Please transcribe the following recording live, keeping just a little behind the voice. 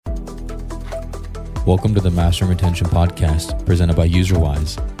Welcome to the Mastering Retention Podcast, presented by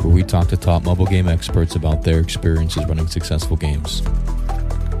UserWise, where we talk to top mobile game experts about their experiences running successful games.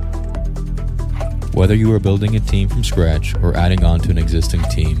 Whether you are building a team from scratch or adding on to an existing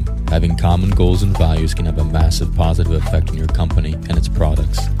team, having common goals and values can have a massive positive effect on your company and its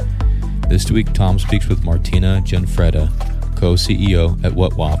products. This week, Tom speaks with Martina Gianfreda, co-CEO at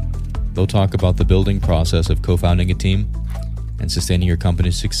Whatwapp. They'll talk about the building process of co-founding a team and sustaining your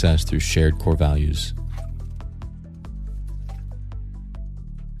company's success through shared core values.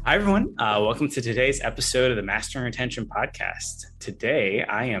 Hi, everyone. Welcome to today's episode of the Mastering Retention Podcast. Today,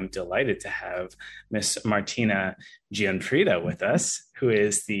 I am delighted to have Miss Martina Gianfreda with us, who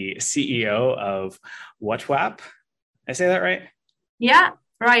is the CEO of Whatwapp. Did I say that right? Yeah,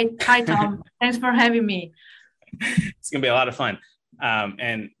 right. Hi, Tom. Thanks for having me. It's going to be a lot of fun.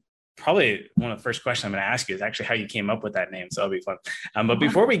 And probably one of the first questions I'm going to ask you is actually how you came up with that name. So it'll be fun. But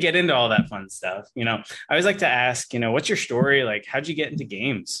before we get into all that fun stuff, I always like to ask, what's your story? Like, how'd you get into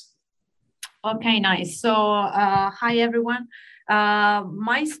games? Okay, nice. So, hi, everyone.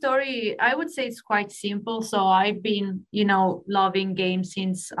 My story, I would say it's quite simple. So I've been, loving games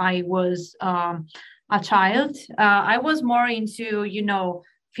since I was a child. I was more into,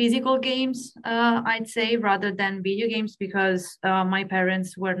 physical games, I'd say, rather than video games, because my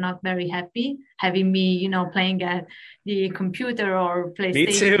parents were not very happy having me, playing at the computer or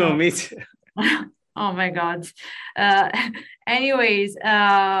PlayStation. Me too. Oh my God. Anyways, so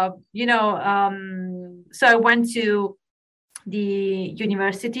I went to the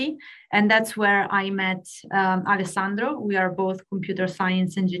university, and that's where I met Alessandro. We are both computer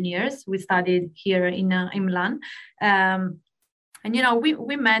science engineers. We studied here in Milan. And,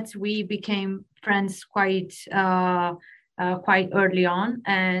 we met, we became friends quite early on.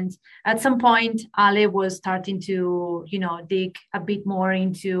 And at some point, Ale was starting to, dig a bit more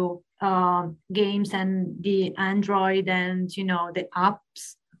into games and the Android and, the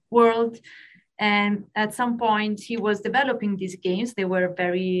apps world. And at some point, he was developing these games. They were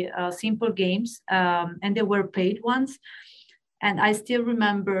very simple games, and they were paid ones. And I still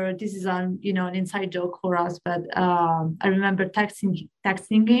remember, this is an inside joke for us, but I remember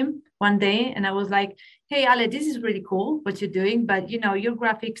texting him one day, and I was like, "Hey, Ale, this is really cool what you're doing, but your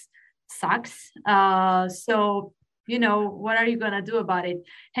graphics sucks. So what are you gonna do about it?"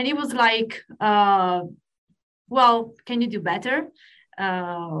 And he was like, "Well, can you do better?"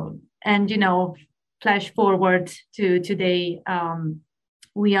 And flash forward to today,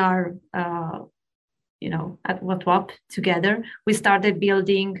 we are. At Whatwapp together, we started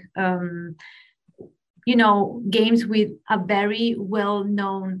building, games with a very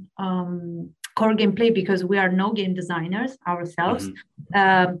well-known core gameplay, because we are no game designers ourselves.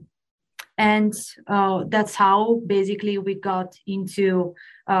 Mm-hmm. And that's how basically we got into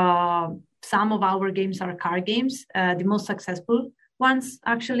some of our games are car games, the most successful ones,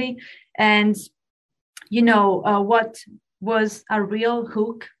 actually. And, what was a real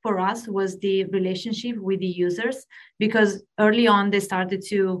hook for us was the relationship with the users, because early on they started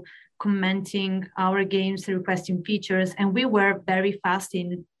to commenting our games, requesting features, and we were very fast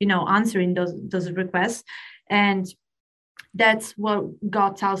in answering those requests. And that's what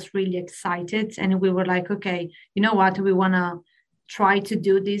got us really excited, and we were like, okay, you know what, we want to try to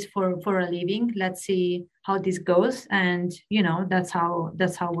do this for a living. Let's see how this goes. And that's how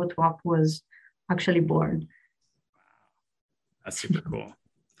Whatwapp was actually born. That's super cool.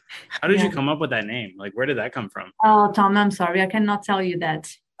 How did you come up with that name? Like, where did that come from? Oh, Tom, I'm sorry. I cannot tell you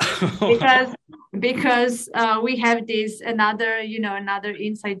that. because we have another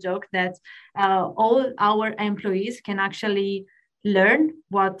inside joke that all our employees can actually learn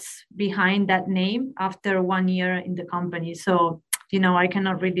what's behind that name after 1 year in the company. So, I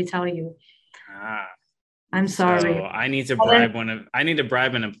cannot really tell you. I'm sorry. So I need to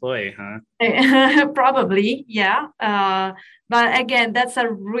bribe an employee, huh? Probably, yeah. But again, that's a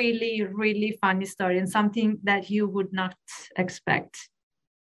really, really funny story and something that you would not expect.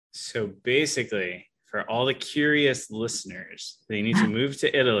 So basically, for all the curious listeners, they need to move to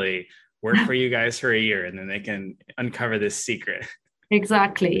Italy, work for you guys for a year, and then they can uncover this secret.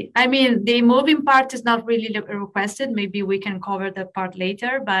 Exactly. I mean, the moving part is not really requested. Maybe we can cover that part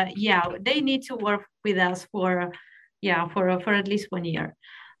later. But yeah, they need to work with us for at least 1 year.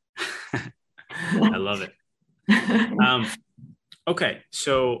 I love it. Okay,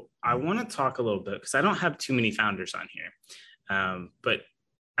 so I want to talk a little bit, because I don't have too many founders on here. But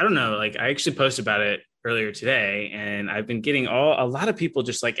I don't know, like, I actually posted about it earlier today, and I've been getting a lot of people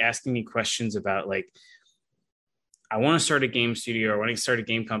just like asking me questions about, like, I want to start a game studio, or I want to start a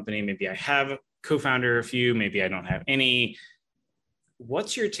game company. Maybe I have a co-founder, a few, maybe I don't have any.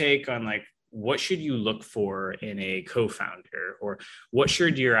 What's your take on, like, what should you look for in a co-founder, or what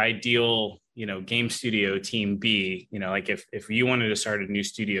should your ideal, game studio team be? Like if you wanted to start a new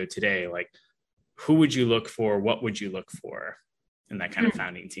studio today, like who would you look for? What would you look for in that kind of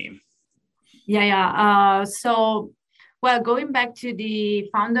founding team? So, well, going back to the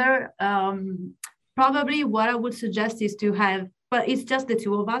founder, probably what I would suggest is to have, but it's just the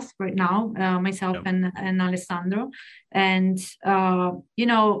two of us right now, myself and Alessandro. And,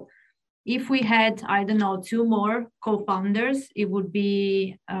 if we had, I don't know, two more co-founders, it would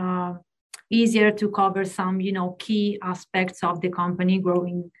be easier to cover some, key aspects of the company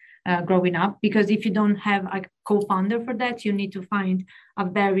growing up. Because if you don't have a co-founder for that, you need to find a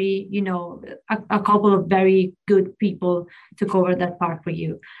very, a couple of very good people to cover that part for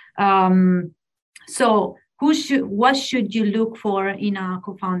you. So what should you look for in a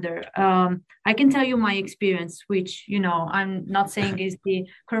co-founder? I can tell you my experience, which, I'm not saying is the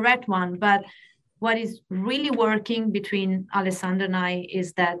correct one, but what is really working between Alessandro and I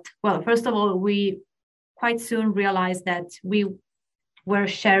is that, well, first of all, we quite soon realized that we were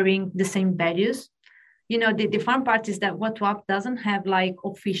sharing the same values. The fun part is that Whatwapp doesn't have like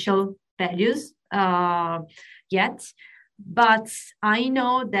official values yet, but I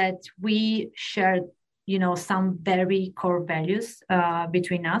know that we shared some very core values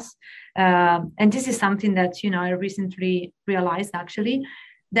between us. And this is something that, I recently realized actually.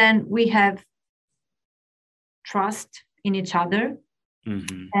 Then we have trust in each other.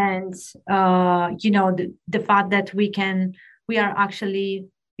 Mm-hmm. And, the fact that we are actually,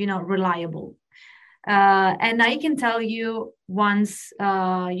 reliable. And I can tell you once,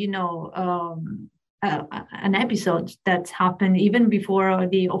 an episode that happened even before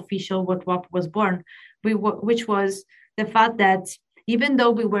the official Whatwapp was born, which was the fact that even though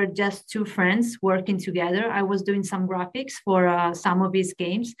we were just two friends working together, I was doing some graphics for some of his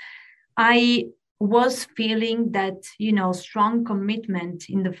games. I was feeling that, strong commitment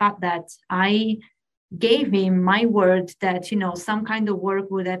in the fact that I gave him my word that, some kind of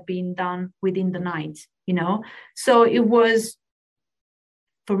work would have been done within the night, So it was,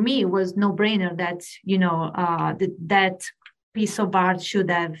 for me, it was no brainer that, that piece of art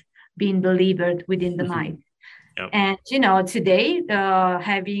should have been delivered within the night. Yep. And, today,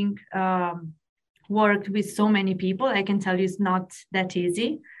 having worked with so many people, I can tell you it's not that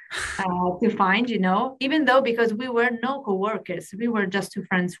easy to find, even though, because we were no co-workers, we were just two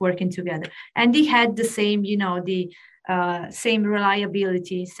friends working together. And he had the same, same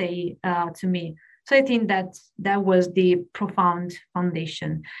reliability, to me. So I think that was the profound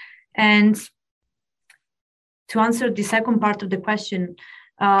foundation. And to answer the second part of the question,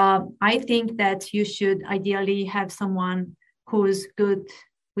 I think that you should ideally have someone who's good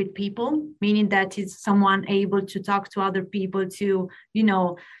with people, meaning that it's someone able to talk to other people to,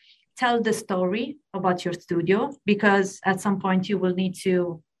 tell the story about your studio, because at some point you will need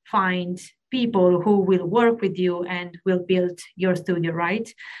to find people who will work with you and will build your studio,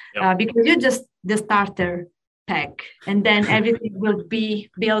 right? Yep. Because you're just the starter pack, and then everything will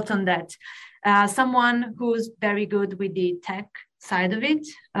be built on that. Someone who's very good with the tech side of it.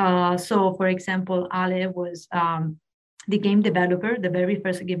 So, for example, Ale was the game developer, the very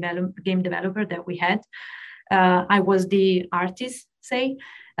first game developer that we had. I was the artist,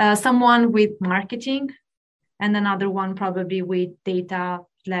 someone with marketing, and another one probably with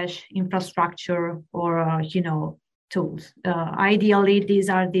data/infrastructure or, tools. Ideally, these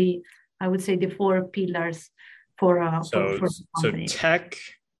are I would say the four pillars for tech,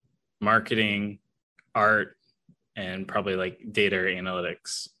 marketing, art, and probably like data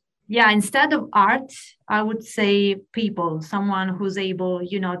analytics. Yeah, instead of art, I would say people, someone who's able,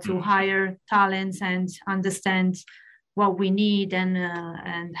 to hire talents and understand what we need,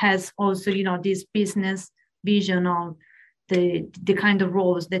 and has also, this business vision of the kind of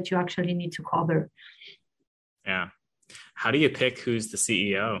roles that you actually need to cover. Yeah. How do you pick who's the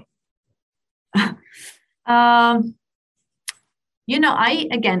CEO? I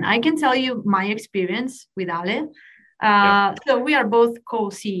can tell you my experience with Ale. So we are both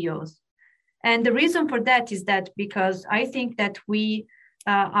co-CEOs. And the reason for that is that because I think that we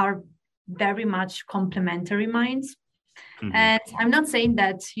are very much complementary minds. Mm-hmm. And I'm not saying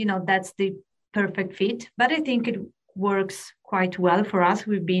that, that's the perfect fit, but I think it works quite well for us.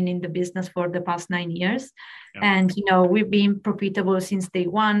 We've been in the business for the past 9 years. Yeah. And, we've been profitable since day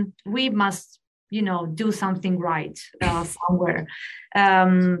one. We must, do something right somewhere.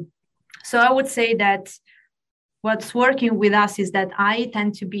 So I would say that what's working with us is that I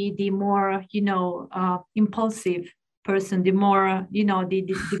tend to be the more, impulsive person, the more, the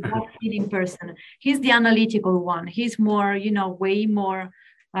gut feeling person. He's the analytical one. He's more, way more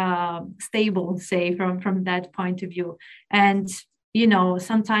stable, say, from that point of view. And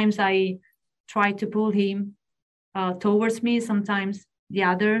sometimes I try to pull him towards me. Sometimes the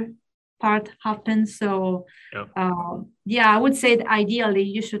other part happens. So I would say that ideally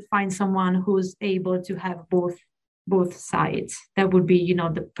you should find someone who's able to have both sides. That would be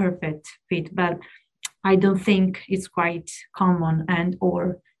the perfect fit, but I don't think it's quite common and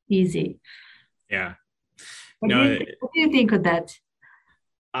or easy. Yeah. What do you think of that?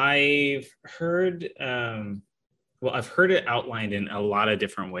 I've heard I've heard it outlined in a lot of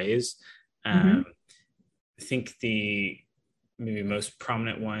different ways. I think the maybe most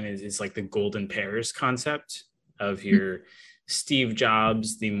prominent one is like the golden pairs concept of your Steve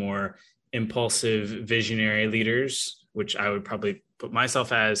Jobs, the more impulsive visionary leaders, which I would probably put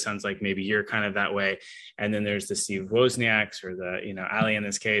myself as. Sounds like maybe you're kind of that way. And then there's the Steve Wozniaks, or the Ali in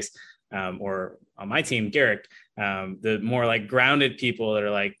this case, or on my team, Garrick, the more like grounded people that are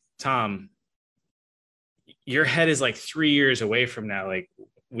like, Tom, your head is like 3 years away from now. Like,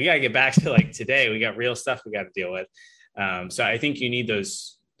 we got to get back to like today. We got real stuff we got to deal with. So I think you need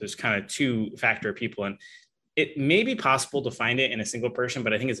those kind of 2-factor people. And it may be possible to find it in a single person,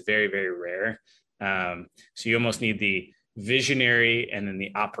 but I think it's very, very rare. So you almost need the visionary, and then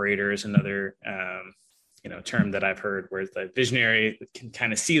the operator is another term that I've heard, where the visionary can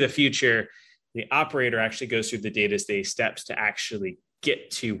kind of see the future. The operator actually goes through the day-to-day steps to actually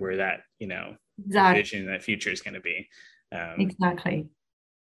get to where that, exactly. vision, that future is going to be. Exactly.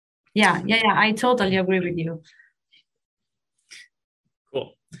 Yeah. I totally agree with you.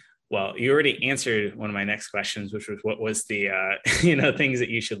 Cool. Well, you already answered one of my next questions, which was what was the, things that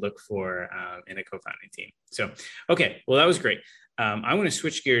you should look for in a co-founding team. So, okay, well, that was great. I want to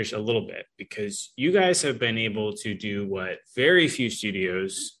switch gears a little bit, because you guys have been able to do what very few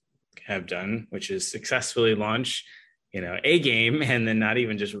studios have done, which is successfully launch, a game, and then not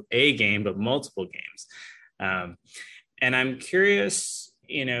even just a game, but multiple games. And I'm curious,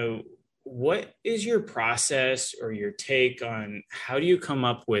 what is your process or your take on how do you come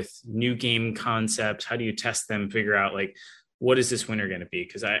up with new game concepts? How do you test them, figure out like, what is this winner going to be?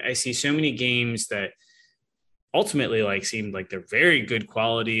 Because I see so many games that ultimately like seem like they're very good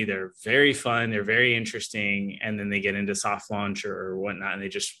quality, they're very fun, they're very interesting, and then they get into soft launch or whatnot, and they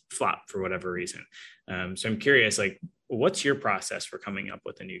just flop for whatever reason. So I'm curious, like, what's your process for coming up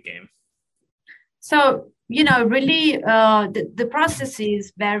with a new game? So, really, the process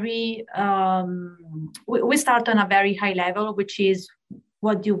is very, we start on a very high level, which is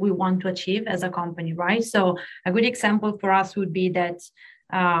what do we want to achieve as a company, right? So a good example for us would be that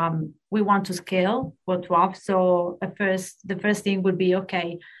we want to scale Whatwapp. So the first thing would be,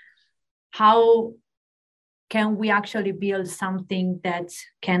 okay, how can we actually build something that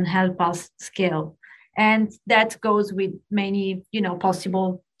can help us scale? And that goes with many,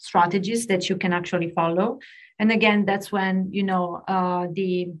 possible strategies that you can actually follow. And again, that's when,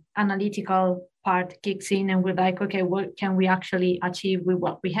 the analytical part kicks in, and we're like, okay, what can we actually achieve with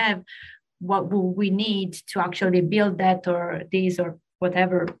what we have? What will we need to actually build that or this or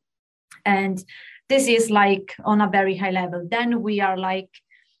whatever? And this is like on a very high level. Then we are like,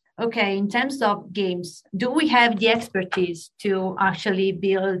 okay, in terms of games, do we have the expertise to actually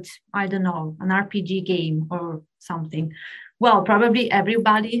build, I don't know, an RPG game or something? Well, probably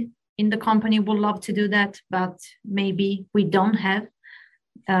everybody in the company would love to do that, but maybe we don't have,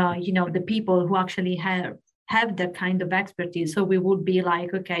 the people who actually have that kind of expertise. So we would be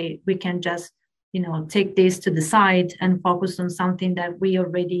like, okay, we can just, take this to the side and focus on something that we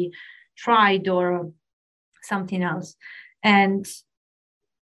already tried or something else. And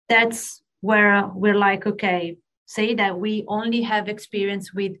that's where we're like, okay, say that we only have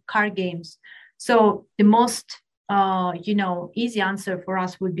experience with card games. So the most easy answer for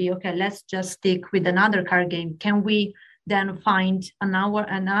us would be, okay, let's just stick with another card game. Can we then find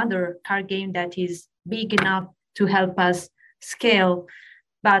another card game that is big enough to help us scale,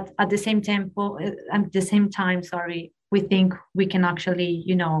 but at the same time, we think we can actually,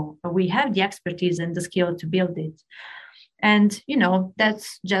 we have the expertise and the skill to build it. And, that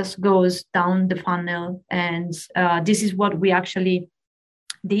just goes down the funnel. And this is what we actually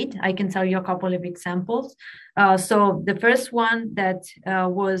did. I can tell you a couple of examples. So the first one that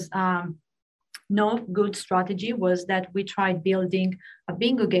was no good strategy was that we tried building a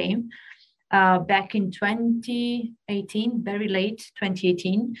bingo game back in 2018, very late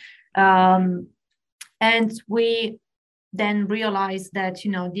 2018. And we then realized that,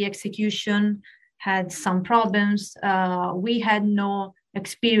 the execution had some problems. We had no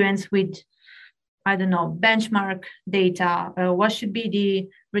experience with, I don't know, benchmark data. What should be the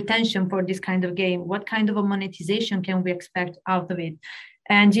retention for this kind of game? What kind of a monetization can we expect out of it?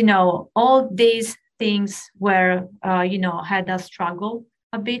 And, all these things were, had us struggle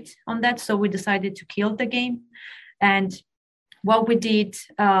a bit on that. So we decided to kill the game. And what we did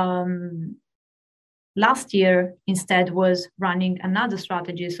last year instead was running another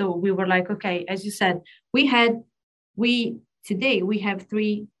strategy. So we were like, okay, as you said, today we have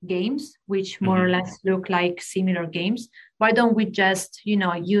 3 games, which more or less look like similar games. Why don't we just,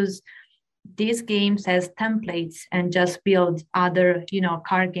 use these games as templates and just build other,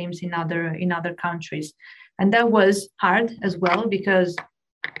 card games in other countries? And that was hard as well, because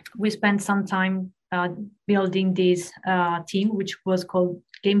we spent some time building this team, which was called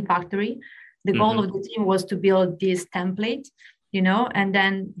Game Factory. The goal of the team was to build this template, and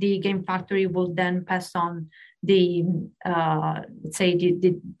then the Game Factory will then pass on the, let's say,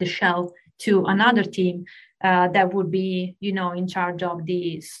 the shell to another team that would be, in charge of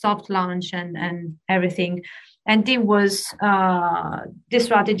the soft launch and everything. And this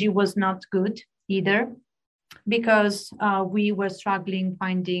strategy was not good either, because we were struggling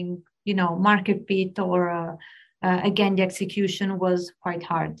finding, market fit, or again, the execution was quite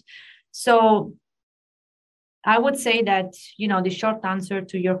hard. So I would say that, the short answer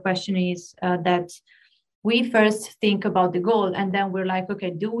to your question is that we first think about the goal, and then we're like,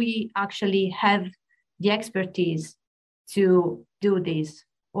 okay, do we actually have the expertise to do this,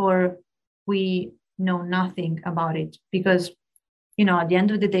 or we know nothing about it? Because, at the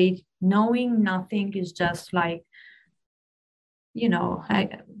end of the day, knowing nothing is just like,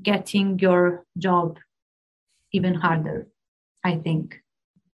 getting your job even harder, I think.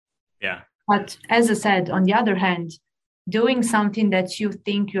 Yeah. But as I said, on the other hand, doing something that you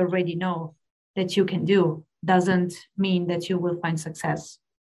think you already know that you can do doesn't mean that you will find success.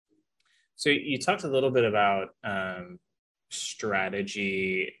 So you talked a little bit about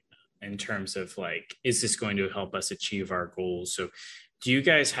strategy in terms of like, is this going to help us achieve our goals? So do you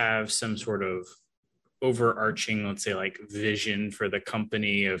guys have some sort of overarching, let's say, like vision for the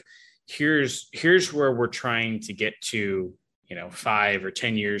company of here's where we're trying to get to, 5 or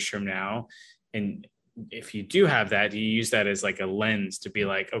 10 years from now? And if you do have that, you use that as like a lens to be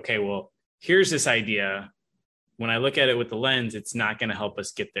like, okay, well, here's this idea. When I look at it with the lens, it's not going to help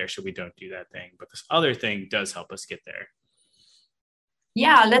us get there, so we don't do that thing. But this other thing does help us get there.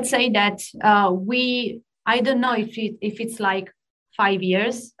 Yeah, let's say that I don't know if it's like 5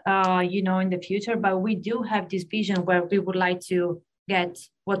 years, in the future, but we do have this vision where we would like to get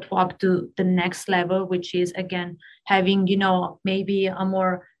Whatwapp to the next level, which is, again, having, maybe a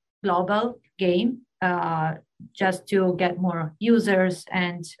more global game, just to get more users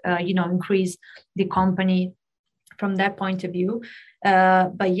and, increase the company from that point of view.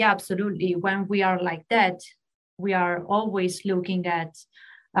 But yeah, absolutely. When we are like that, we are always looking at,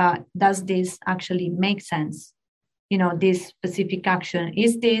 does this actually make sense? This specific action,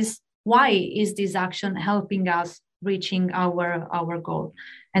 why is this action helping us reaching our goal?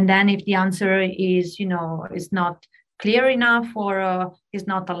 And then if the answer is, is not clear enough, or is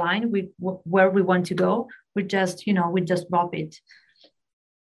not aligned with where we want to go, we just drop it.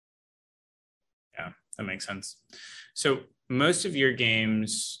 Yeah, that makes sense. So most of your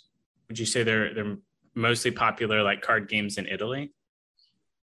games, would you say they're mostly popular like card games in Italy?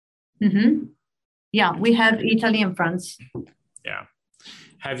 Mm-hmm. Yeah, we have Italy and France. Yeah.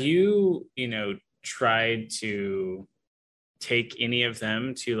 Have you, tried to take any of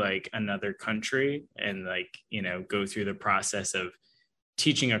them to like another country and like, go through the process of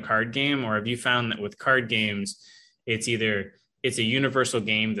teaching a card game? Or have you found that with card games, it's a universal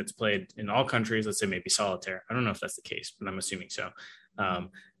game that's played in all countries, let's say maybe solitaire. I don't know if that's the case, but I'm assuming so.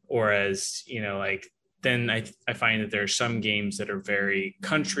 Or as, then I find that there are some games that are very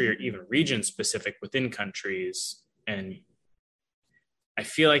country or even region specific within countries. And I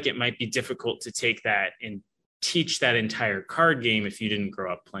feel like it might be difficult to take that and teach that entire card game if you didn't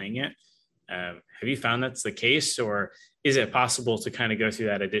grow up playing it. Have you found that's the case, or is it possible to kind of go through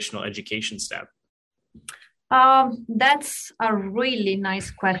that additional education step? That's a really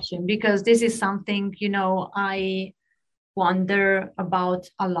nice question, because this is something, I wonder about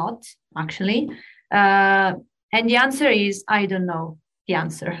a lot, actually. And the answer is, I don't know the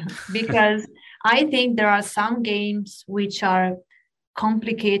answer, because I think there are some games which are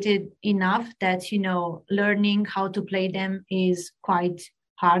complicated enough that, learning how to play them is quite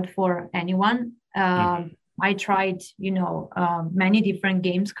hard for anyone. I tried, many different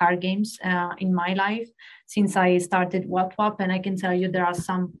games, card games, in my life since I started Whatwapp, and I can tell you there are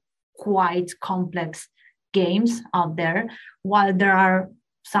some quite complex games out there, while there are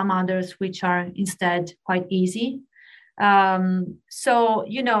some others which are instead quite easy. So,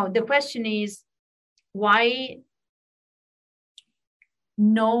 the question is, why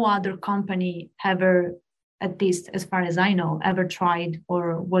no other company ever, at least as far as I know, ever tried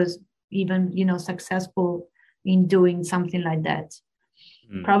or was even, successful in doing something like that.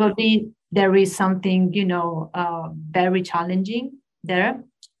 Probably there is something, very challenging there.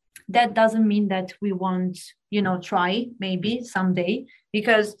 That doesn't mean that we won't, try maybe someday,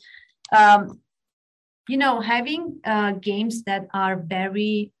 because, having games that are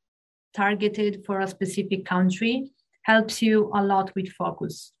very targeted for a specific country helps you a lot with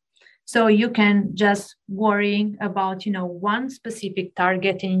focus. So you can just worry about, one specific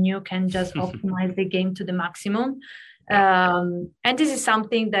target, and you can just optimize the game to the maximum. And this is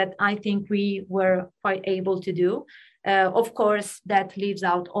something that I think we were quite able to do. Of course, that leaves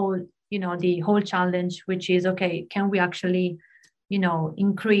out all, the whole challenge, which is, okay, can we actually,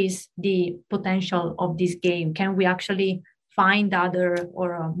 increase the potential of this game? Can we actually find other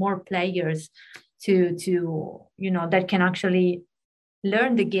or more players to that can actually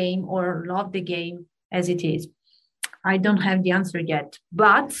learn the game or love the game as it is? I don't have the answer yet,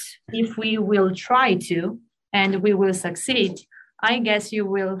 but if we will try to and we will succeed, I guess you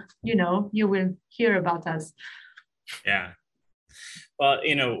will hear about us. Yeah. Well,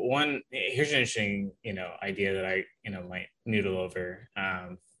 here's an interesting, idea that I, might noodle over.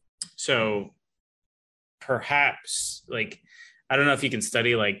 So perhaps, like, I don't know if you can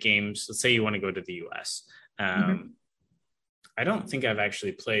study like games. Let's say you want to go to the US. I don't think I've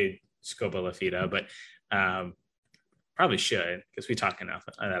actually played Scopa La Fida, but probably should, because we talk enough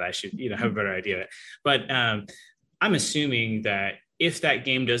that I should, have a better idea of it. But I'm assuming that if that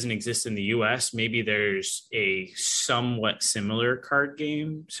game doesn't exist in the US, maybe there's a somewhat similar card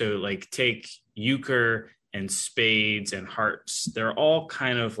game. So like take euchre and spades and hearts. They're all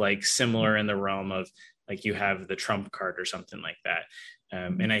kind of like similar in the realm of like you have the trump card or something like that.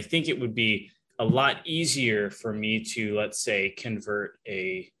 And I think it would be a lot easier for me to, let's say, convert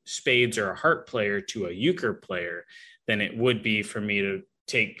a spades or a heart player to a euchre player than it would be for me to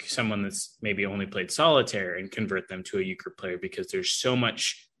take someone that's maybe only played solitaire and convert them to a euchre player, because there's so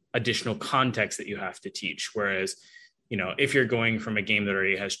much additional context that you have to teach. Whereas, if you're going from a game that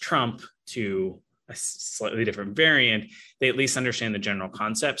already has trump to a slightly different variant, they at least understand the general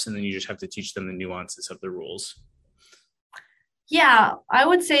concepts, and then you just have to teach them the nuances of the rules. Yeah, I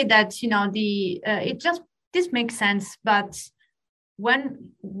would say that, this makes sense. But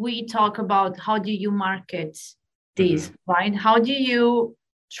when we talk about how do you market this, right? How do you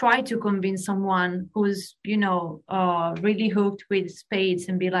try to convince someone who's, really hooked with spades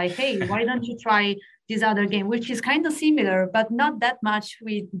and be like, hey, why don't you try this other game, which is kind of similar, but not that much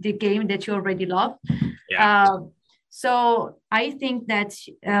with the game that you already love. Yeah. So I think that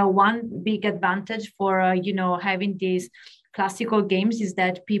one big advantage for, having these classical games is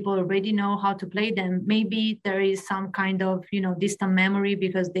that people already know how to play them. Maybe there is some kind of, distant memory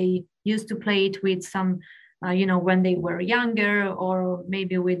because they used to play it with some, when they were younger, or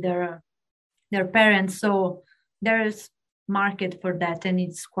maybe with their parents. So there's market for that, and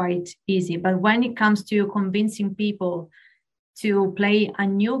it's quite easy. But when it comes to convincing people to play a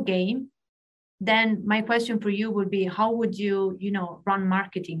new game, then my question for you would be, how would you, run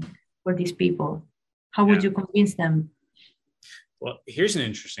marketing for these people? How would you convince them? Well, here's an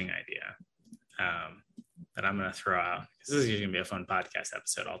interesting idea that I'm going to throw out. This is going to be a fun podcast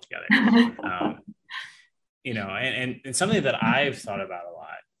episode altogether. And something that I've thought about a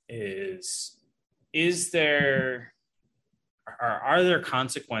lot are there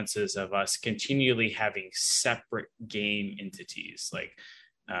consequences of us continually having separate game entities? Like,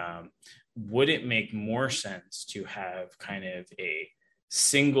 would it make more sense to have kind of a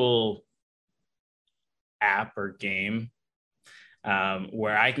single app or game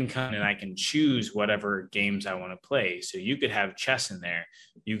where I can come and I can choose whatever games I want to play? So you could have chess in there,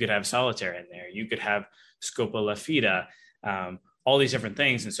 you could have solitaire in there, you could have Scopa La Fida, all these different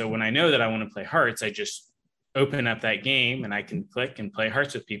things. And so when I know that I want to play hearts, I just open up that game and I can click and play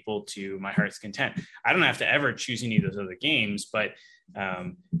hearts with people to my heart's content. I don't have to ever choose any of those other games, but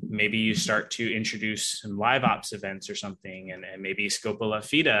maybe you start to introduce some live ops events or something, and maybe Scopa La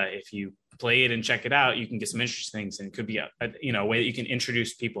Fida, if you play it and check it out, you can get some interesting things, and it could be a way that you can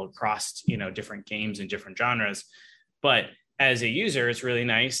introduce people across different games and different genres. But as a user, it's really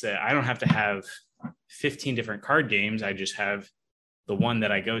nice that I don't have to have 15 different card games. I just have the one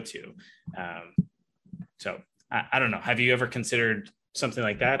that I go to. So I don't know. Have you ever considered something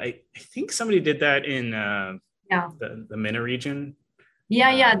like that? I think somebody did that in the MENA region.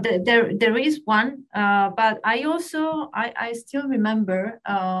 There is one, but I still remember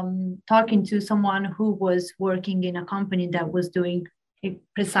talking to someone who was working in a company that was doing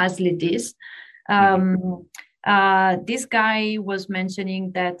precisely this. This guy was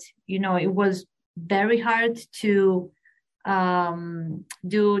mentioning that, it was very hard to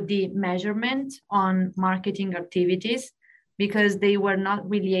do the measurement on marketing activities because they were not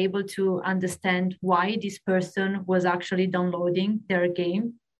really able to understand why this person was actually downloading their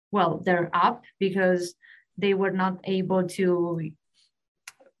game, their app, because they were not able to,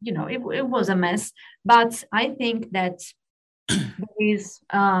 it was a mess. But I think that there is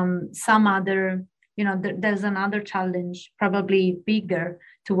some other, there's another challenge, probably bigger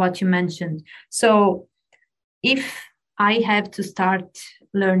to what you mentioned. So if I have to start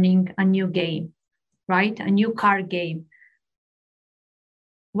learning a new game, right? A new card game.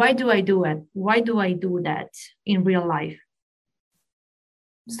 Why do I do it? Why do I do that in real life?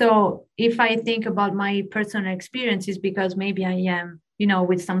 So if I think about my personal experiences, because maybe I am,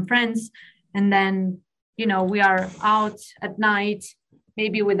 with some friends, and then, we are out at night,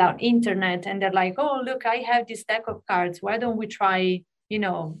 maybe without internet, and they're like, oh, look, I have this deck of cards. Why don't we try,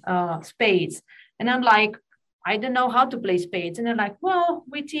 spades? And I'm like, I don't know how to play spades. And they're like, well,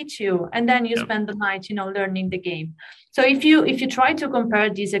 we teach you. And then you spend the night, learning the game. So if you try to compare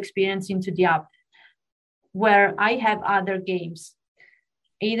this experience into the app, where I have other games,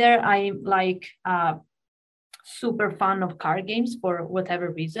 either I'm like super fan of card games for whatever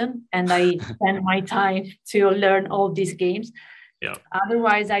reason, and I spend my time to learn all these games. Yeah.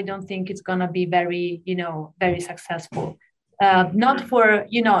 Otherwise, I don't think it's gonna be very, very successful. Not for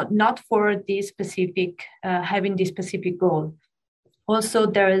this specific having this specific goal. Also,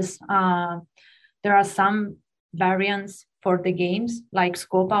 there are some variants for the games, like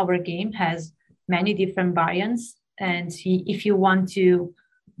Scope. Our game has many different variants, and if you want to,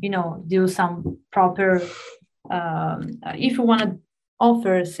 do some proper, if you want to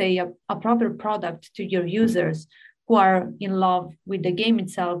offer, say, a proper product to your users who are in love with the game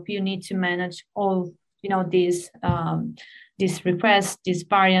itself, you need to manage all, these requests, these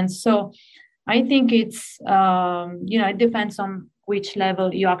variants. So I think it's, it depends on which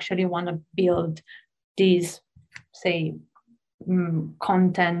level you actually want to build these, say,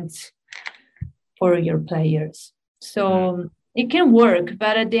 content for your players. So it can work,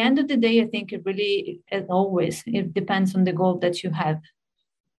 but at the end of the day, I think it really, as always, it depends on the goal that you have.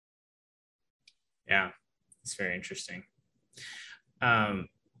 Yeah, it's very interesting.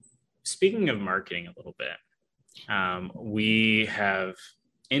 Speaking of marketing a little bit, we have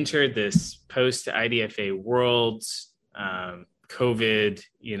entered this post-IDFA world. COVID,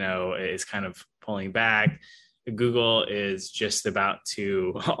 is kind of pulling back. Google is just about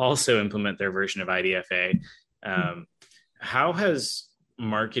to also implement their version of IDFA. How has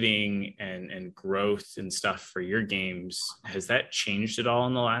marketing and growth and stuff for your games, has that changed at all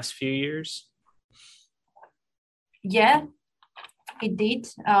in the last few years? Yeah, it did.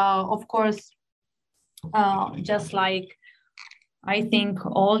 Of course, just like I think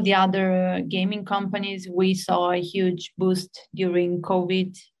all the other gaming companies, we saw a huge boost during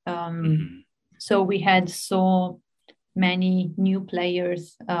COVID. So we had so many new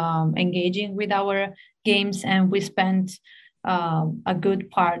players engaging with our games, and we spent a good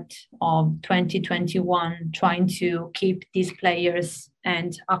part of 2021 trying to keep these players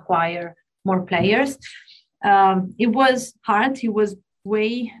and acquire more players. It was hard. It was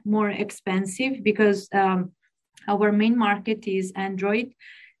way more expensive because our main market is Android,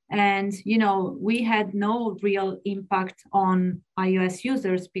 and we had no real impact on iOS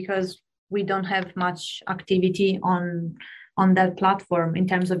users because we don't have much activity on that platform in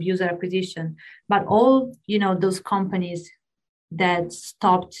terms of user acquisition. But all those companies that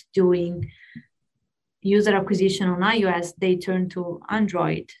stopped doing user acquisition on iOS, they turned to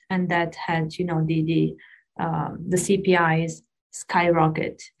Android, and that had the CPIs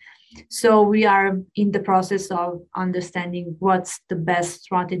skyrocket. So we are in the process of understanding what's the best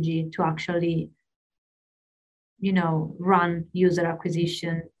strategy to actually, run user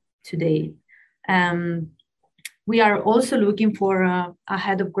acquisition today. We are also looking for a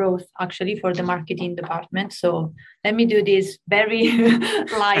head of growth, actually, for the marketing department. So let me do this very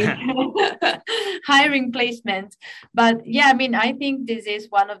light hiring placement. But yeah, I think this is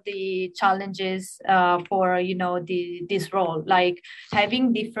one of the challenges for, this role, like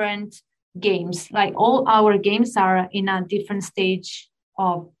having different games, like all our games are in a different stage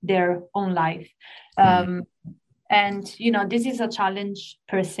of their own life. And, this is a challenge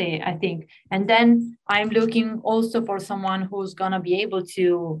per se, I think. And then I'm looking also for someone who's going to be able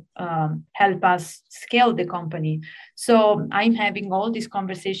to help us scale the company. So I'm having all this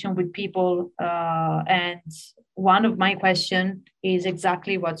conversation with people. And one of my questions is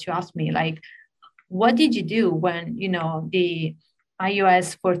exactly what you asked me. Like, what did you do when, the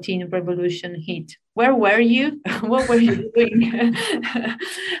iOS 14 revolution hit? where were you? What were you doing?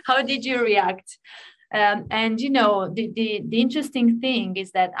 How did you react? And the interesting thing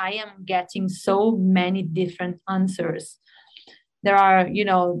is that I am getting so many different answers. There are,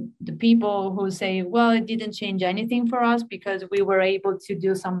 the people who say, well, it didn't change anything for us because we were able to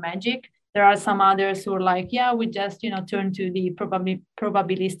do some magic. There are some others who are like, yeah, we just, turn to the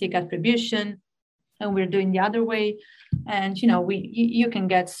probabilistic attribution and we're doing the other way. And, you can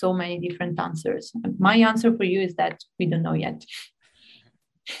get so many different answers. My answer for you is that we don't know yet.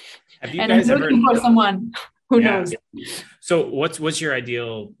 Have you guys I'm looking for someone who knows. So what's your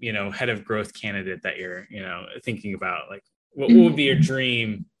ideal, head of growth candidate that you're, thinking about? Like, what would be your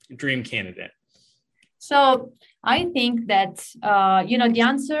dream candidate? So I think that, the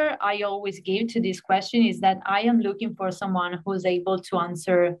answer I always give to this question is that I am looking for someone who's able to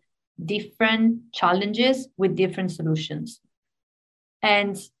answer different challenges with different solutions.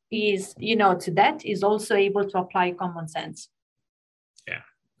 And is, to that is also able to apply common sense. Yeah.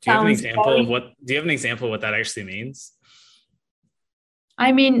 Do you have an example of what that actually means?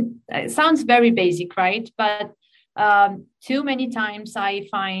 I mean, it sounds very basic, right? But too many times I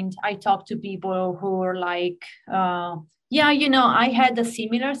talk to people who are like, I had a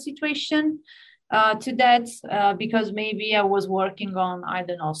similar situation to that because maybe I was working on, I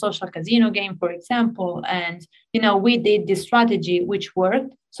don't know, social casino game, for example. And, we did this strategy which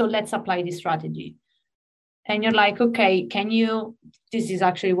worked. So let's apply this strategy. And you're like, okay, this is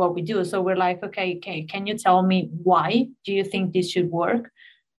actually what we do. So we're like, okay, can you tell me why do you think this should work?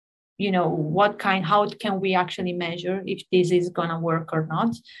 How can we actually measure if this is going to work or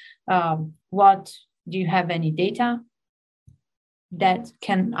not? Do you have any data that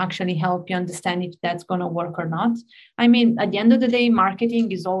can actually help you understand if that's going to work or not? I mean, at the end of the day,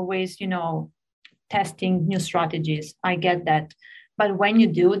 marketing is always, testing new strategies. I get that. But when you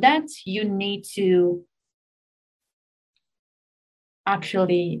do that, you need to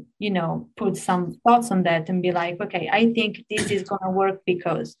actually, put some thoughts on that and be like, okay, I think this is going to work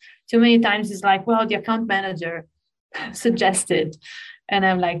because too many times it's like, well, the account manager suggested. And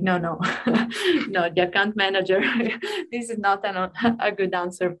I'm like, no, no, the account manager, this is not a good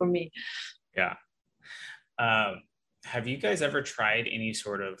answer for me. Yeah. Have you guys ever tried any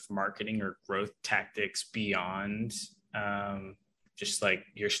sort of marketing or growth tactics beyond just like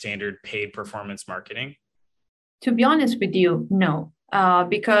your standard paid performance marketing? To be honest with you, no,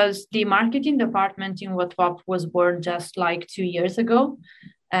 because the marketing department in Whatwapp was born just like 2 years ago.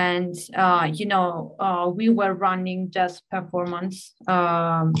 And, we were running just performance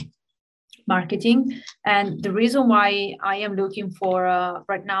marketing. And the reason why I am looking for,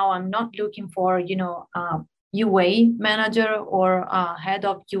 right now, I'm not looking for, UA manager or head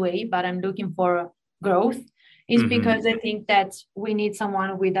of UA, but I'm looking for growth, is because I think that we need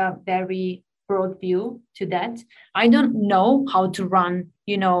someone with a very broad view to that. I don't know how to run,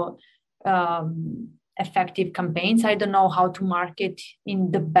 effective campaigns. I don't know how to market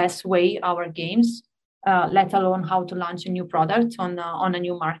in the best way our games, let alone how to launch a new product on a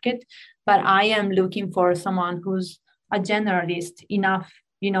new market. But I am looking for someone who's a generalist enough,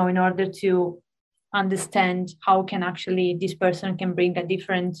 in order to understand how can actually this person can bring a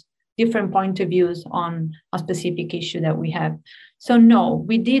different point of views on a specific issue that we have. So no,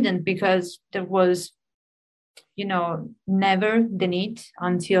 we didn't, because there was, never the need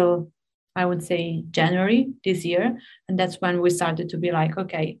until I would say January this year. And that's when we started to be like,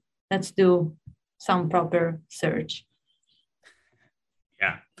 okay, let's do some proper search.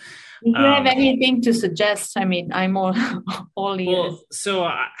 Yeah. If you have anything to suggest, I mean, I'm all ears. Well, so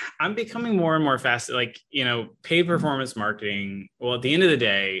I'm becoming more and more fascinated, paid performance marketing. Well, at the end of the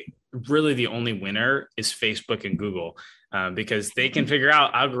day, really the only winner is Facebook and Google, because they can figure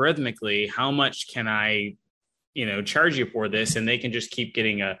out algorithmically how much can I, charge you for this, and they can just keep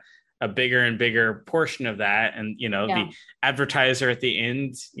getting a bigger and bigger portion of that. And, the advertiser at the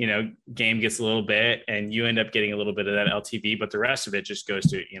end, game gets a little bit and you end up getting a little bit of that LTV, but the rest of it just goes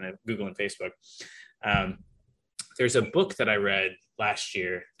to, Google and Facebook. There's a book that I read last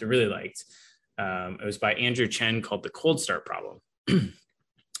year that I really liked. It was by Andrew Chen called The Cold Start Problem.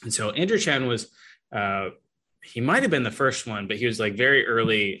 And so Andrew Chen was, he might've been the first one, but he was like very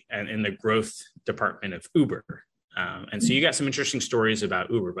early and in the growth department of Uber. And so you got some interesting stories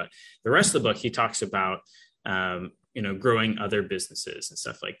about Uber, but the rest of the book, he talks about, growing other businesses and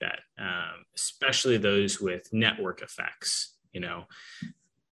stuff like that, especially those with network effects.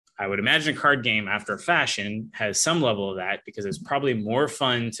 I would imagine a card game after fashion has some level of that, because it's probably more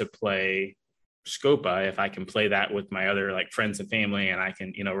fun to play Scopa if I can play that with my other like friends and family, and I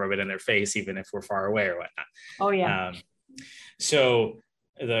can, rub it in their face, even if we're far away or whatnot. Oh yeah. So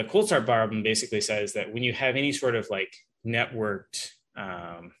the Cold Start problem basically says that when you have any sort of like networked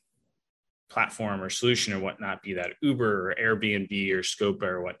platform or solution or whatnot, be that Uber or Airbnb or Scopa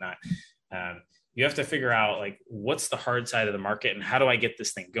or whatnot, you have to figure out like what's the hard side of the market and how do I get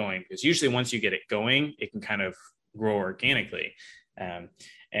this thing going? Because usually once you get it going, it can kind of grow organically.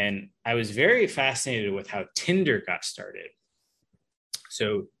 And I was very fascinated with how Tinder got started.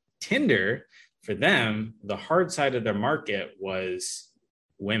 So Tinder, for them, the hard side of their market was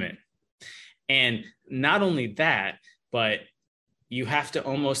women. And not only that, but you have to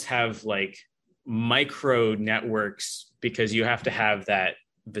almost have like micro networks because you have to have that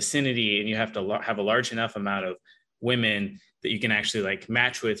vicinity and you have to have a large enough amount of women that you can actually like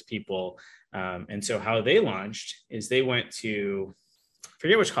match with people. And so how they launched is they went to,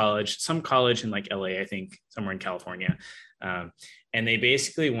 forget which college, some college in like LA, I think somewhere in California. And they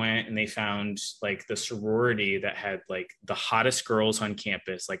basically went and they found like the sorority that had like the hottest girls on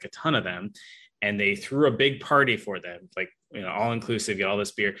campus, like a ton of them. And they threw a big party for them, like, you know, all inclusive, get all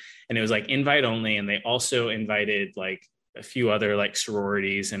this beer. And it was like invite only. And they also invited like a few other like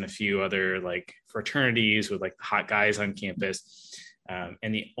sororities and a few other like fraternities with like hot guys on campus.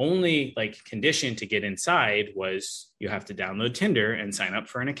 And the only like condition to get inside was you have to download Tinder and sign up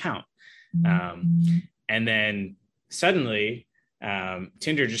for an account. And then suddenly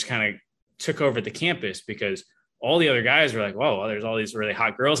Tinder just kind of took over the campus because all the other guys were like, whoa, well, there's all these really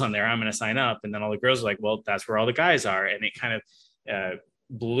hot girls on there. I'm going to sign up. And then all the girls were like, well, that's where all the guys are. And it kind of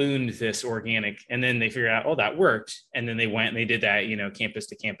ballooned this organic. And then they figured out, oh, that worked. And then they went and they did that, you know, campus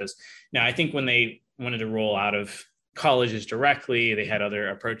to campus. Now, I think when they wanted to roll out of colleges directly, they had other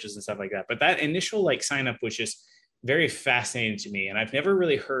approaches and stuff like that. But that initial like sign up was just very fascinating to me. And I've never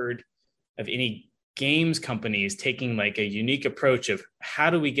really heard of any games companies taking like a unique approach of how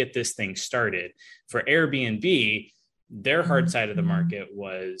do we get this thing started. For Airbnb, their hard side of the market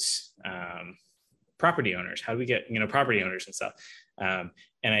was property owners. How do we get, you know, property owners and stuff? And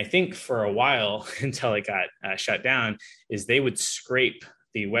I think for a while until it got shut down is they would scrape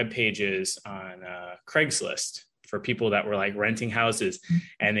the web pages on Craigslist for people that were like renting houses,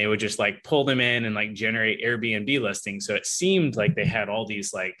 and they would just like pull them in and like generate Airbnb listings. So it seemed like they had all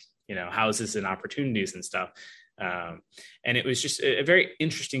these like, you know, houses and opportunities and stuff. And it was just a very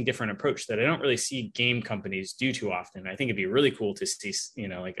interesting, different approach that I don't really see game companies do too often. I think it'd be really cool to see, you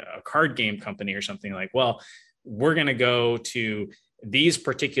know, like a card game company or something like, well, we're going to go to these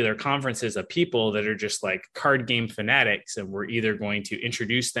particular conferences of people that are just like card game fanatics. And we're either going to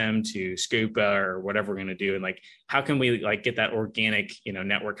introduce them to Scopa or whatever we're going to do. And like, how can we like get that organic, you know,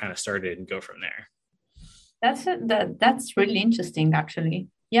 network kind of started and go from there? That's really interesting, actually.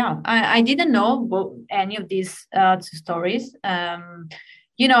 Yeah, I didn't know any of these stories,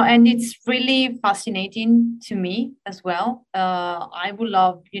 you know, and it's really fascinating to me as well. I would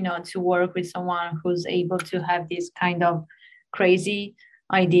love, you know, to work with someone who's able to have this kind of crazy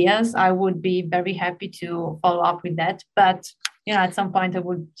ideas. I would be very happy to follow up with that. But, you know, at some point I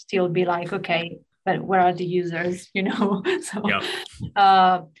would still be like, okay, but where are the users, you know? So,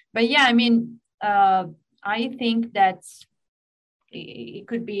 yeah. But yeah, I mean, I think that's, it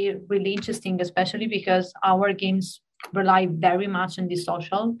could be really interesting, especially because our games rely very much on the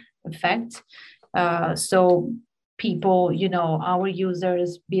social effect. So people, you know, our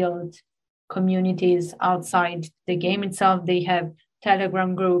users build communities outside the game itself. They have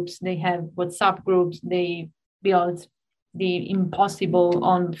Telegram groups, they have WhatsApp groups, they build the impossible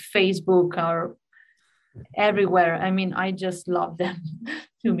on Facebook or everywhere. I mean, I just love them,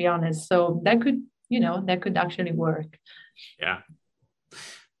 to be honest. So that could, you know, that could actually work. Yeah.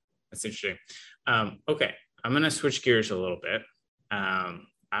 That's interesting. Okay, I'm going to switch gears a little bit.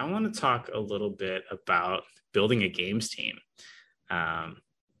 I want to talk a little bit about building a games team.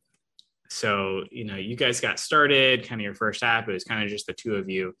 So, you know, you guys got started, kind of your first app, it was kind of just the two of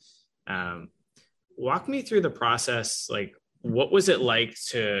you. Walk me through the process. Like, what was it like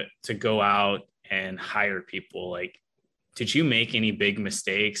to go out and hire people? Like, did you make any big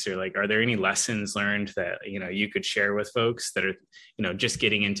mistakes, or like, are there any lessons learned that, you know, you could share with folks that are, you know, just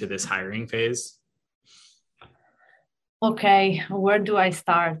getting into this hiring phase? Okay, where do I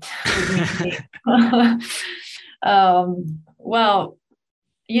start? Well,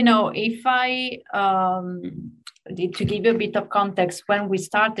 you know, if I to give you a bit of context, when we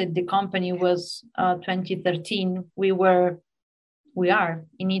started, the company was 2013. We are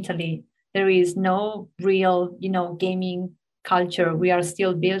in Italy. There is no real, you know, gaming culture. We are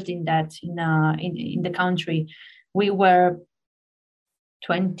still building that in the country. We were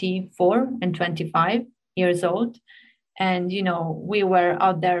 24 and 25 years old. And, you know, we were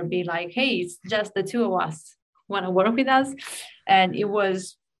out there be like, hey, it's just the two of us. Want to work with us? and it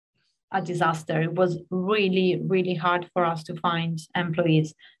was a disaster. It was really, really hard for us to find employees.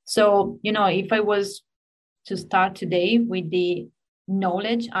 So, if I was to start today with the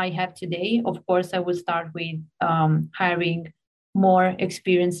knowledge I have today, of course, I would start with hiring more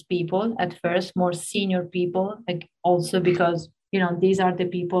experienced people at first, more senior people, like also because, these are the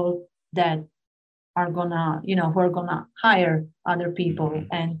people that are gonna, who are gonna hire other people.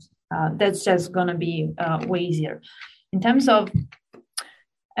 And that's just gonna be way easier. In terms of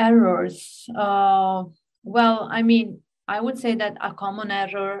errors, well, I mean, I would say that a common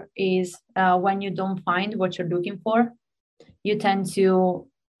error is when you don't find what you're looking for, you tend to,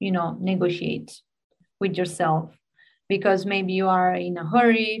 negotiate with yourself because maybe you are in a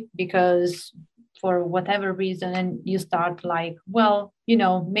hurry because for whatever reason, and you start like, well,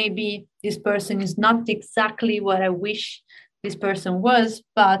 maybe this person is not exactly what I wish this person was,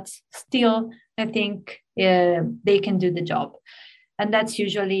 but still, I think they can do the job. And that's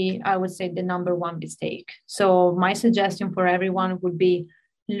usually, I would say, the number one mistake. So my suggestion for everyone would be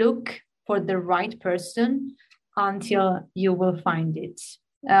look for the right person until you will find it.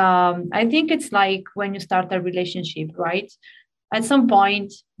 I think it's like when you start a relationship, right? At some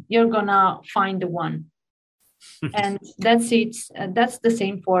point, you're gonna find the one. And that's it. That's the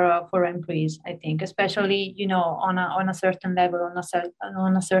same for employees, I think, especially on a certain level,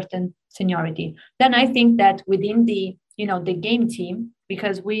 on a certain seniority. Then I think that within the the game team,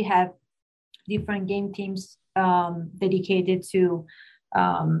 because we have different game teams dedicated to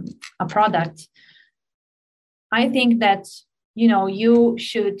a product, I think that you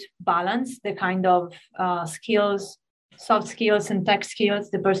should balance the kind of skills, soft skills and tech skills,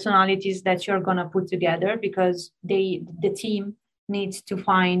 the personalities that you're going to put together, because the team needs to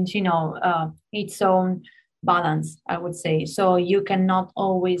find its own balance, I would say. So you cannot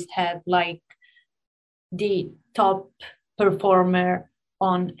always have like the top performer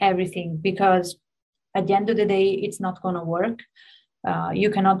on everything, because at the end of the day it's not going to work. You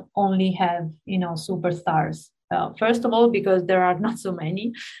cannot only have superstars. First of all, because there are not so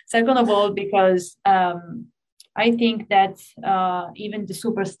many. Second of all, because I think that even the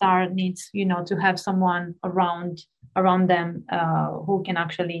superstar needs to have someone around them who can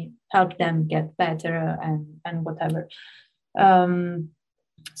actually help them get better and whatever.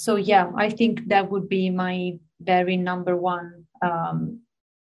 So yeah, I think that would be my very number one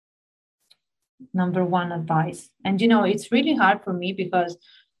advice. And it's really hard for me because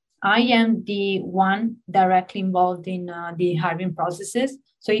I am the one directly involved in the hiring processes.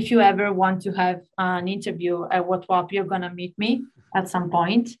 So if you ever want to have an interview at Whatwapp, you're gonna meet me at some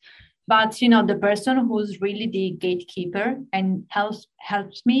point. But the person who's really the gatekeeper and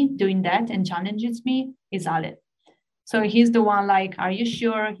helps me doing that and challenges me is Ale. So he's the one like, are you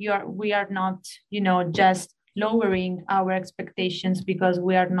sure we are not, just lowering our expectations because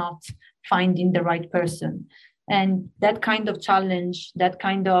we are not finding the right person? And that kind of challenge, that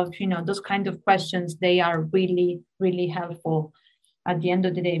kind of, those kind of questions, they are really, really helpful at the end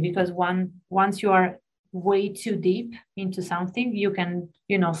of the day, because once you are way too deep into something, you can,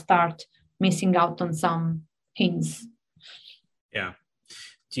 start missing out on some hints. Yeah.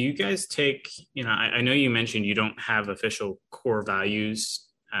 Do you guys take, I know you mentioned you don't have official core values,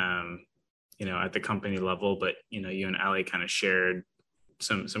 at the company level, but, you and Ali kind of shared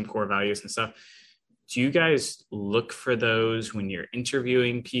some core values and stuff. Do you guys look for those when you're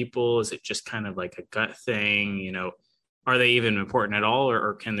interviewing people? Is it just kind of like a gut thing? Are they even important at all,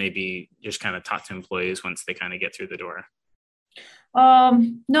 or can they be just kind of taught to employees once they kind of get through the door?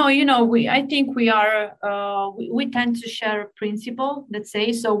 No, I think we are, we tend to share a principle, let's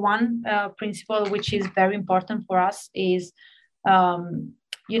say. So one principle which is very important for us is,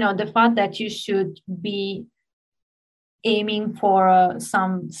 the fact that you should be aiming for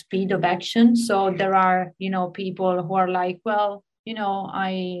some speed of action. So there are, people who are like, well,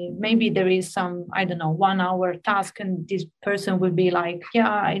 maybe there is some, 1 hour task, and this person will be like, yeah,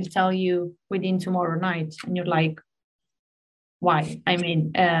 I'll tell you within tomorrow night. And you're like, why? I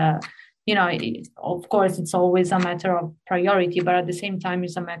mean, of course, it's always a matter of priority, but at the same time,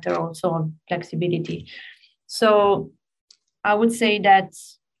 it's a matter also of flexibility. So I would say that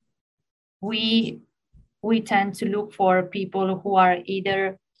we tend to look for people who are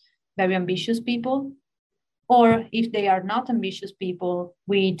either very ambitious people, or if they are not ambitious people,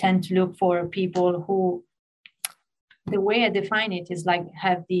 we tend to look for people who, the way I define it is like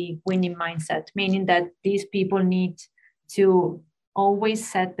have the winning mindset, meaning that these people need to always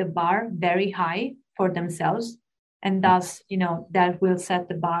set the bar very high for themselves. And thus, that will set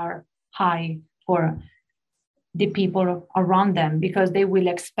the bar high for the people around them, because they will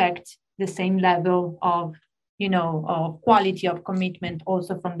expect the same level of, quality of commitment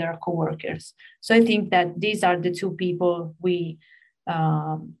also from their coworkers. So I think that these are the two people we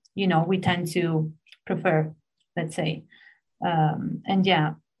tend to prefer, let's say.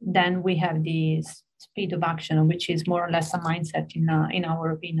 Then we have the speed of action, which is more or less a mindset in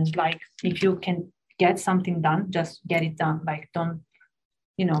our opinions. Like, if you can get something done, just get it done. Like, don't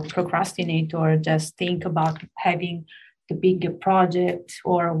procrastinate or just think about having the big project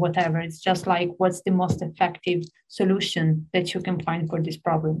or whatever. It's just like, what's the most effective solution that you can find for this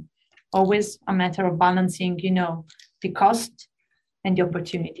problem? Always a matter of balancing, the cost and the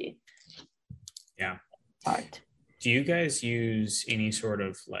opportunity. Yeah. Part. Do you guys use any sort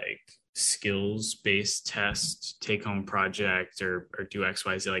of like skills-based test, take-home project, or do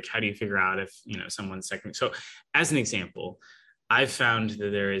XYZ? Like, how do you figure out if someone's second? So, as an example, I've found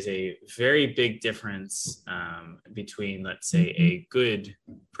that there is a very big difference between, let's say, a good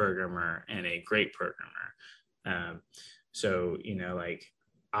programmer and a great programmer. So, like,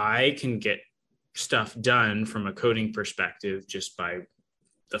 I can get stuff done from a coding perspective just by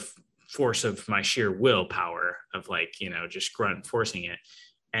the force of my sheer willpower of just grunt forcing it.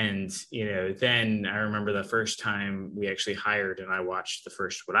 And, then I remember the first time we actually hired and I watched the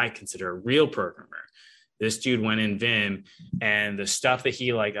first, what I consider a real programmer. This dude went in Vim, and the stuff that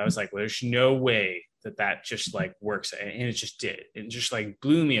he I was like, well, there's no way that just works. And it just did. It just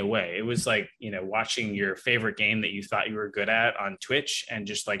blew me away. It was like, watching your favorite game that you thought you were good at on Twitch and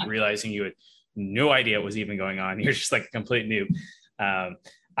just realizing you had no idea what was even going on. You're just a complete noob.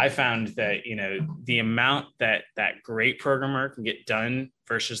 I found that, the amount that great programmer can get done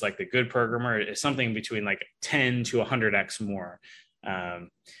versus the good programmer is something between 10 to 100x more.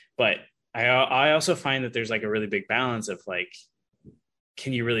 But I also find that there's a really big balance of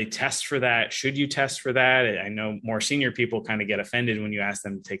can you really test for that? Should you test for that? I know more senior people kind of get offended when you ask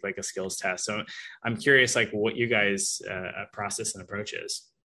them to take a skills test. So I'm curious, what you guys process and approach is.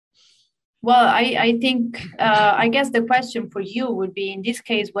 Well, I think, I guess the question for you would be, in this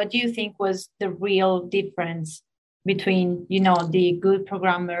case, what do you think was the real difference between, the good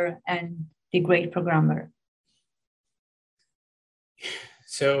programmer and the great programmer?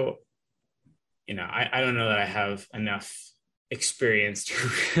 So, I don't know that I have enough experience to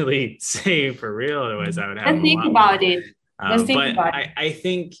really say for real. Otherwise, I would have Let's think about it. I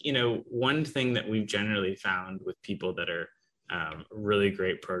think, one thing that we've generally found with people that are really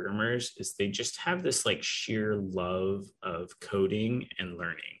great programmers is they just have this sheer love of coding and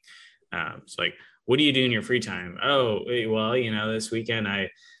learning. It's what do you do in your free time? Oh, well, this weekend I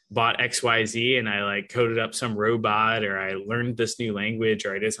bought XYZ and I coded up some robot, or I learned this new language,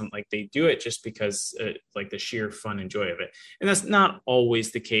 or I did something. They do it just because the sheer fun and joy of it. And that's not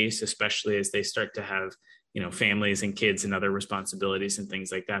always the case, especially as they start to have, families and kids and other responsibilities and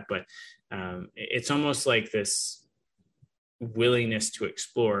things like that. But it's almost this willingness to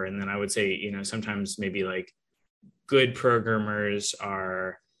explore. And then I would say, sometimes maybe good programmers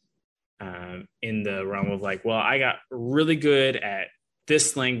are in the realm of well, I got really good at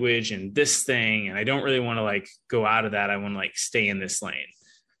this language and this thing, and I don't really want to go out of that. I want to stay in this lane.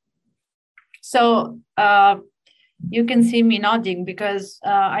 So you can see me nodding because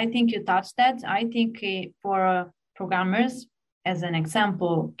I think you touched that. I think for programmers, as an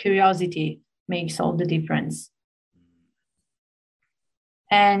example, curiosity makes all the difference.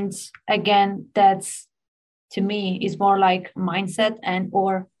 And again, that's, to me, is more mindset and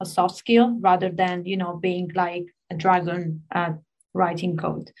or a soft skill rather than, being a dragon at writing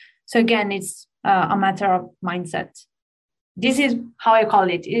code. So again, it's a matter of mindset. This is how I call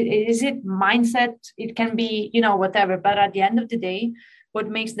it. Is it mindset? It can be, whatever. But at the end of the day, what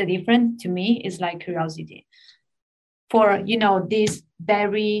makes the difference to me is curiosity for, these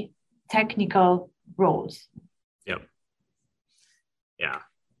very technical roles. Yep. Yeah.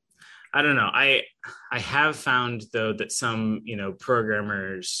 I don't know. I have found though that some,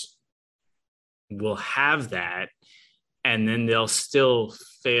 programmers will have that, and then they'll still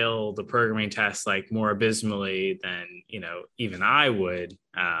fail the programming test more abysmally than, even I would.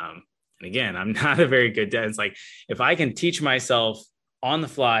 And again, I'm not a very good dad. It's if I can teach myself on the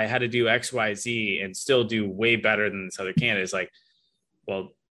fly how to do XYZ and still do way better than this other candidate, it's well,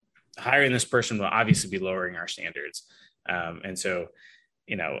 hiring this person will obviously be lowering our standards. And so,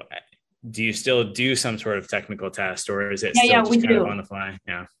 do you still do some sort of technical test, or is it still just kind of on the fly?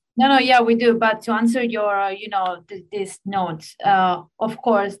 Yeah. No, yeah, we do. But to answer your, this note, of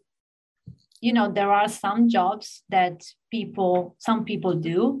course, there are some jobs that some people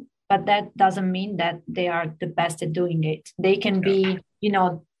do, but that doesn't mean that they are the best at doing it. They can be,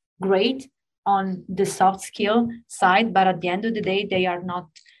 great on the soft skill side, but at the end of the day, they are not,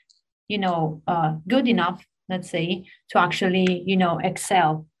 good enough let's say, to actually,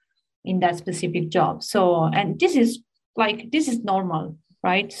 excel in that specific job. So, and this is normal,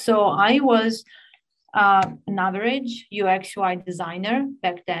 right? So I was an average UX UI designer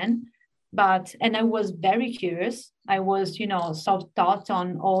back then, and I was very curious. I was, self-taught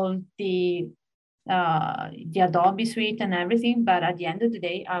on all the Adobe suite and everything, but at the end of the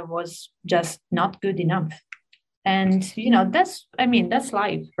day, I was just not good enough. And that's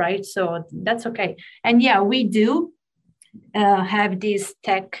life, right? So that's okay. And yeah, we do have this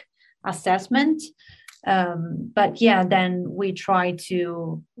tech assessment, but yeah, then we try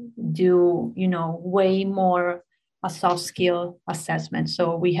to do way more a soft skill assessment.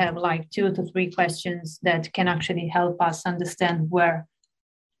 So we have like 2 to 3 questions that can actually help us understand where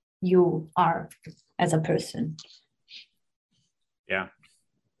you are as a person. Yeah.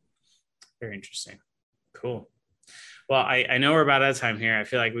 Very interesting. Cool. Well, I know we're about out of time here. I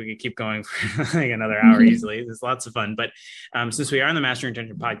feel like we could keep going for like another hour easily. There's lots of fun. But since we are on the Master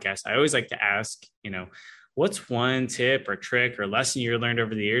Intention podcast, I always like to ask, what's one tip or trick or lesson you learned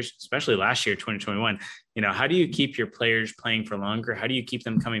over the years, especially last year, 2021? How do you keep your players playing for longer? How do you keep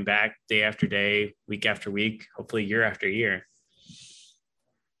them coming back day after day, week after week, hopefully year after year?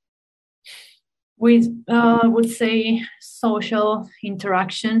 We would say social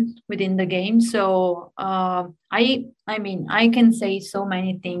interaction within the game. So I can say so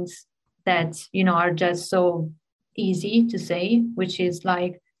many things that are just so easy to say, which is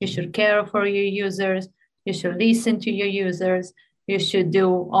like you should care for your users, you should listen to your users, you should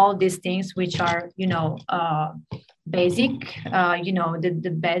do all these things which are basic,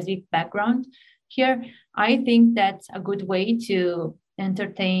 the basic background here. I think that's a good way to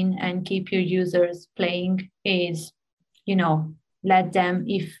entertain and keep your users playing is, let them,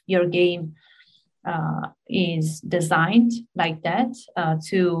 if your game is designed like that,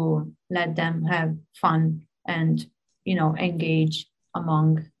 to let them have fun and, engage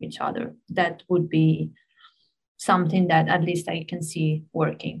among each other. That would be something that at least I can see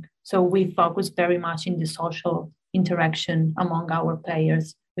working. So we focus very much in the social interaction among our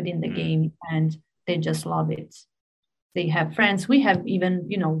players within the game, and they just love it. They have friends. We have even,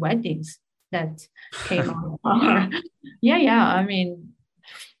 weddings that came out. Yeah. I mean,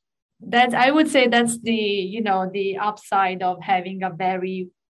 I would say that's the, the upside of having a very,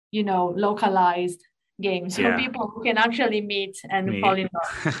 localized game. So people can actually meet and fall in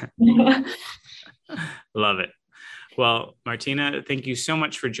love. Love it. Well, Martina, thank you so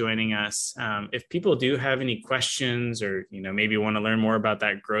much for joining us. If people do have any questions or, maybe want to learn more about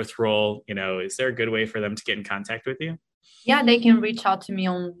that growth role, is there a good way for them to get in contact with you? Yeah, they can reach out to me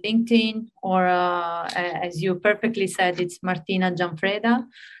on LinkedIn or, as you perfectly said, it's Martina Gianfreda.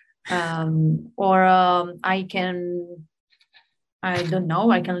 Or I don't know,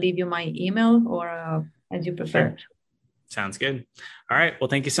 I can leave you my email or as you prefer. Sure. Sounds good. All right. Well,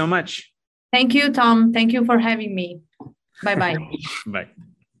 thank you so much. Thank you, Tom. Thank you for having me. Bye-bye. Bye.